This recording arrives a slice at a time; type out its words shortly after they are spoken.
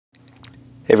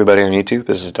Hey everybody on YouTube,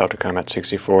 this is Dr.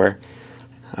 Comet64.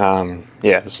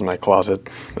 Yeah, this is my closet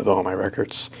with all my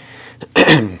records.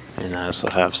 And I also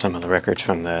have some of the records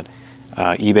from that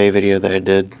eBay video that I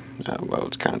did. Well,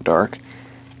 it's kind of dark.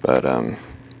 But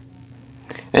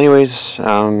anyways,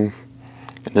 in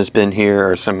this bin here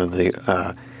are some of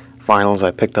the vinyls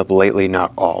I picked up lately.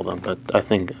 Not all of them, but I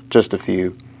think just a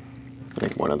few. I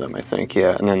think one of them,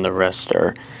 yeah. And then the rest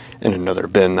are in another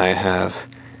bin I have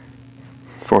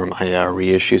for my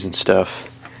reissues and stuff.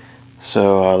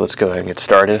 So let's go ahead and get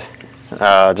started.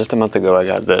 Just a month ago I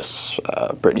got this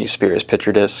Britney Spears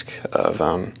picture disc of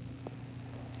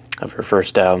her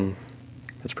first album.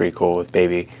 It's pretty cool with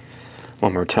Baby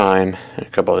One More Time and a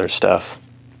couple other stuff.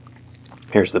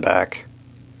 Here's the back.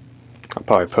 I'll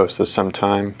probably post this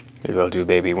sometime. Maybe I'll do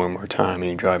Baby One More Time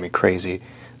and You Drive Me Crazy.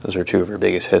 Those are two of her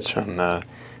biggest hits from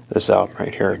this album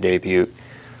right here, her debut.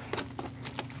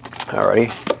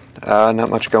 Alrighty. Not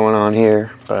much going on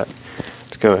here, but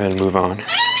let's go ahead and move on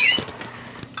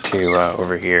to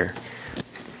over here.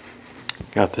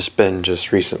 Got this bin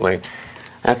just recently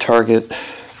at Target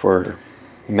for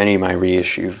many of my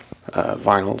reissue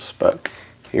vinyls, but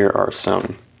here are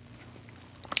some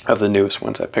of the newest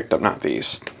ones I picked up. Not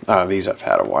these. These I've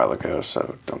had a while ago,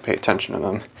 so don't pay attention to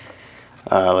them.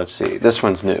 Let's see. This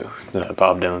one's new. The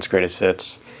Bob Dylan's Greatest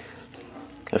Hits.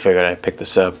 I figured I'd pick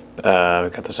this up. I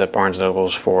got this at Barnes &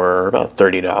 Noble's for about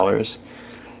 $30.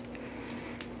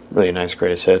 Really nice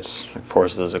Greatest Hits. Of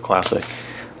course, this is a classic.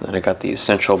 Then I got the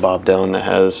Essential Bob Dylan that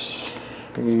has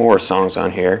more songs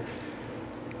on here.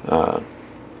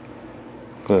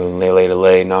 Including Lay Lay to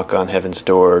Lay, Knock on Heaven's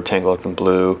Door, Tangled Up in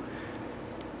Blue,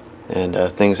 and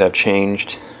Things Have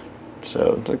Changed.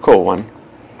 So it's a cool one.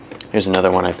 Here's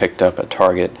another one I picked up at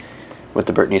Target with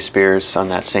the Britney Spears on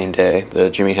that same day, the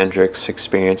Jimi Hendrix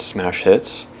Experience Smash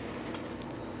Hits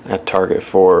at Target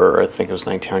for, I think it was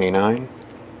 $19.99.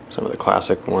 Some of the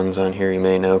classic ones on here you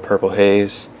may know: Purple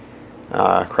Haze,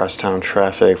 Crosstown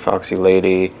Traffic, Foxy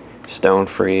Lady, Stone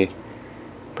Free.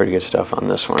 Pretty good stuff on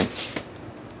this one.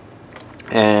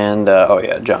 And oh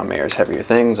yeah, John Mayer's Heavier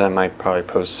Things. I might probably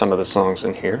post some of the songs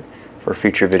in here for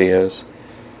future videos.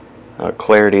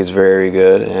 Clarity is very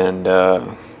good,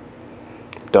 and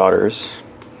Daughters,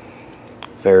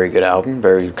 very good album,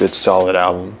 very good solid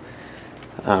album.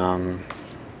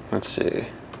 Let's see,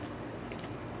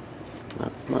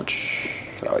 not much.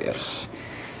 Oh yes,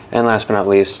 and last but not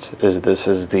least this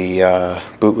is the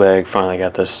bootleg. Finally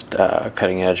got this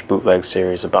cutting edge bootleg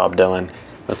series of Bob Dylan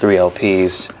with 3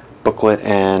 LPs, booklet,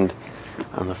 and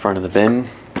on the front of the bin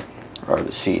are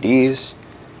the CDs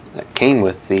that came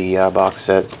with the box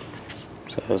set.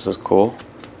 So this is cool.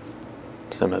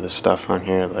 Some of the stuff on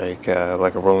here, like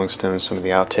a Rolling Stone, some of the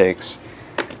outtakes.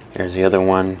 Here's the other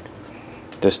one,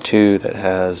 disc 2, that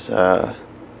has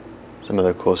some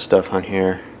other cool stuff on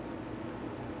here.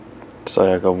 It's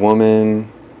like a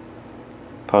woman,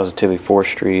 Positively 4th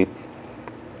Street,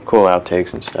 cool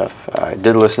outtakes and stuff. I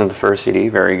did listen to the first CD,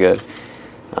 very good.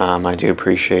 I do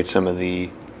appreciate some of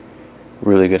the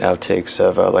really good outtakes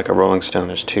of like a Rolling Stone.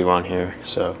 There's 2 on here,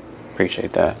 so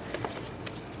appreciate that.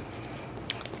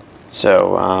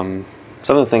 So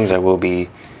some of the things I will be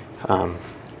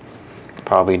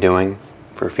probably doing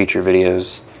for future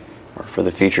videos, or for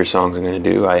the future songs I'm going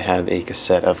to do, I have a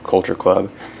cassette of Culture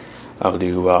Club. I'll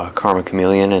do Karma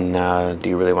Chameleon and Do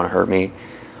You Really Want to Hurt Me.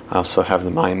 I also have the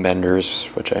Mindbenders,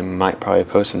 which I might probably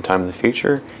post sometime in the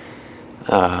future.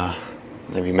 I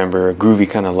remember Groovy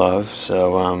Kind of Love,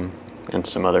 so and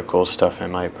some other cool stuff I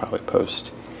might probably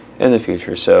post in the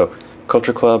future. So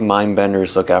Culture Club,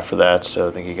 Mindbenders, look out for that.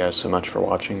 So thank you guys so much for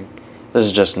watching. This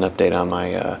is just an update on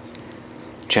my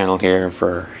channel here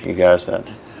for you guys that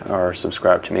are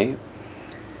subscribed to me.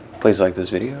 Please like this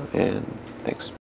video, and thanks.